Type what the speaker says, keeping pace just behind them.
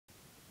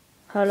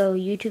Hello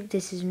YouTube,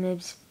 this is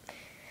Ms.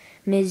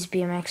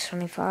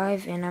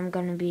 BMX25 and I'm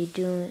going to be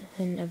doing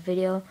a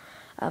video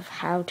of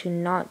how to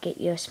not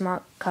get your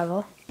smart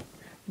cover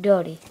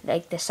dirty,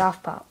 like the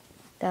soft part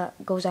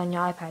that goes on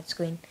your iPad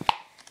screen.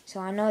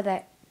 So I know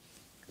that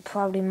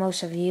probably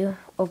most of you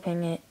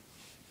opening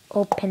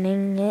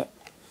it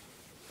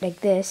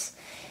like this,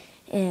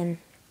 and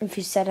if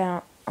you set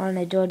it on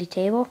a dirty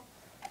table,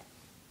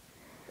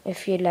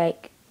 if you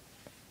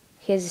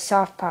here's the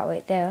soft part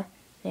right there,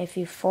 and if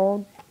you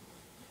fold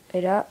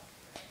it up,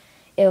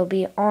 it'll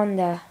be on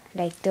the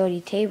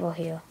dirty table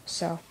here.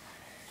 So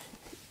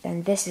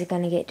then this is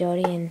gonna get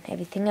dirty and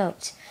everything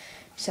else.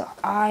 So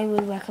I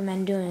would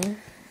recommend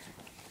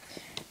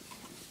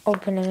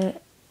opening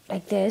it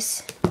like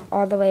this,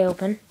 all the way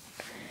open,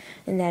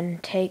 and then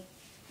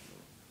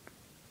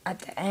at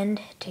the end,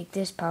 take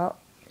this part.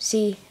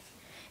 See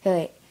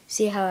how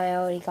I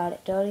already got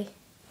it dirty?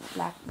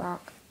 Black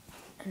mark,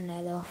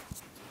 another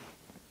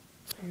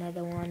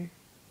one,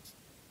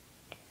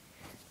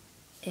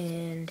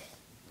 and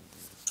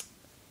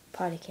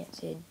probably can't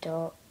see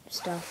dark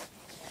stuff.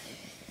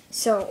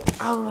 So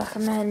I'll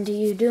recommend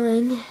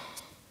you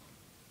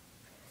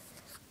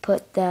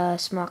put the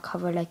smart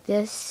cover like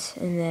this,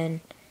 and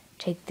then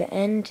take the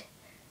end,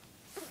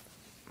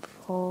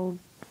 fold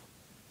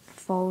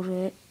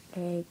it,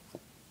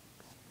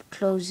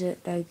 close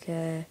it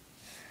like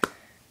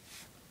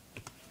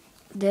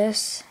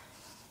this.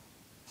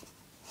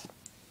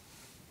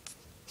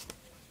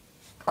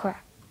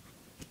 Crap.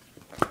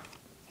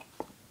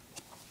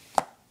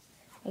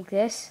 Like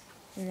this,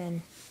 and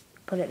then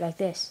put it like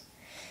this.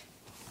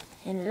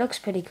 And it looks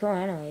pretty cool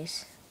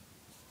anyways.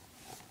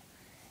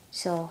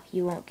 So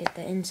you won't get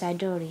the inside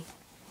dirty.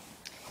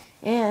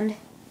 And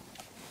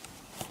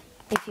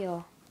if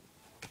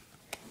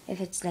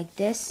it's like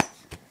this,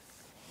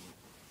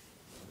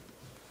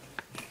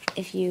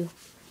 if you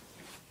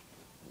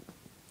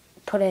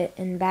put it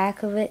in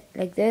back of it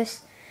like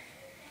this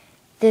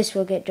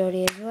will get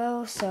dirty as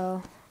well.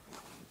 So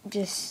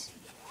just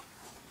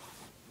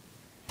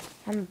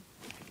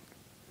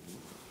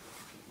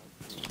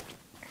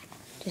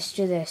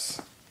do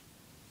this,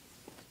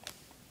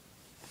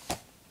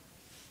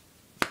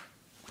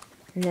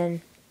 and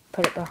then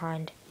put it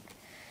behind.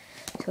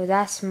 So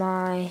that's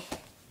my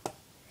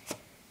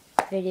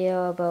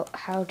video about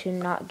how to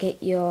not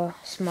get your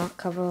smart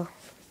cover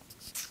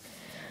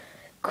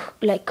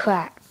like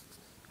crap,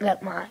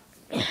 like mine.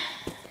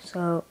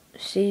 So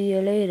see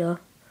you later.